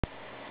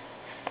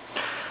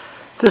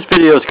This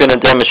video is going to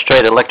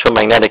demonstrate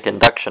electromagnetic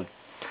induction.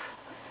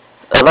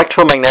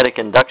 Electromagnetic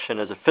induction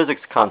is a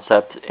physics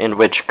concept in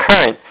which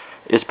current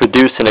is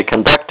produced in a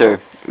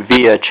conductor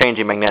via a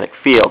changing magnetic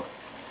field.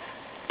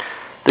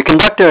 The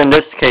conductor in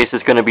this case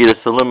is going to be this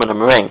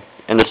aluminum ring,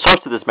 and the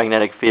source of this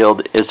magnetic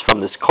field is from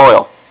this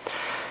coil.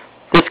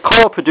 This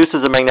coil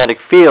produces a magnetic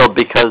field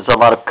because a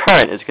lot of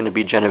current is going to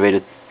be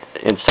generated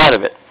inside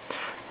of it.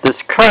 This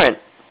current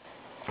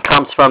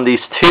comes from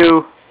these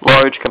two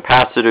large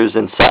capacitors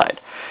inside.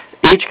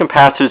 Each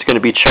capacitor is going to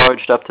be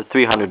charged up to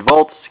 300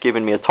 volts,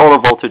 giving me a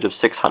total voltage of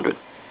 600.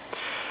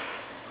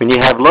 When you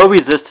have low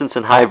resistance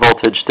and high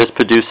voltage, this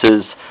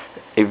produces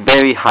a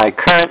very high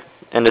current,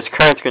 and this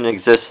current is going to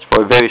exist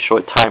for a very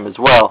short time as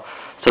well,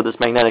 so this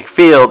magnetic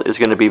field is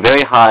going to be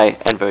very high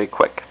and very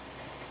quick.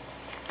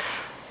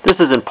 This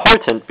is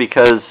important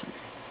because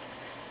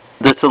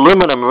this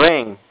aluminum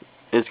ring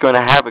is going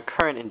to have a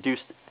current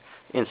induced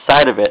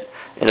inside of it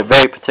in a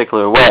very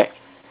particular way.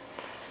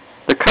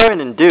 The current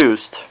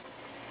induced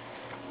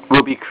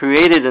will be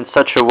created in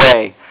such a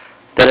way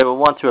that it will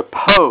want to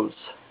oppose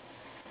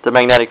the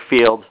magnetic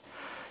field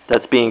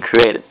that's being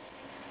created.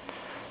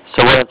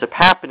 So what ends up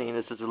happening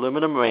is this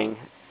aluminum ring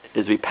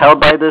is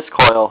repelled by this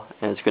coil,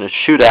 and it's going to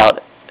shoot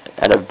out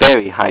at a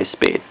very high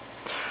speed.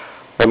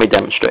 Let me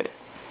demonstrate.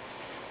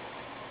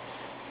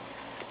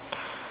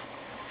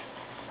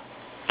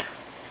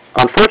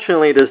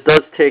 Unfortunately, this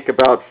does take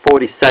about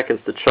 40 seconds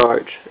to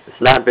charge.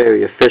 It's not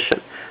very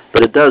efficient,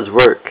 but it does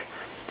work.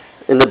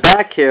 In the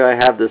back here, I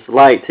have this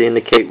light to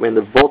indicate when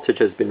the voltage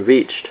has been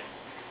reached.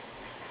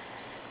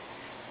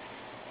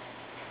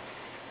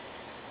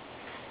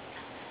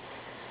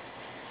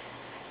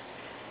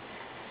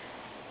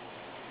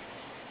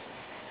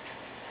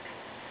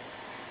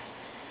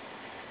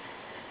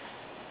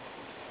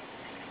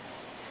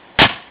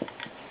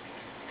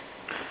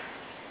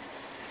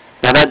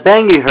 Now that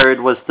bang you heard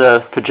was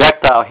the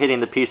projectile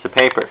hitting the piece of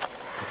paper.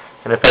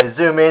 And if I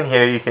zoom in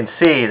here, you can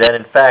see that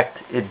in fact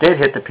it did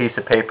hit the piece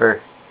of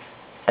paper,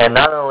 and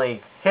not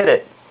only hit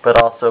it,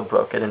 but also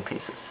broke it in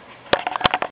pieces.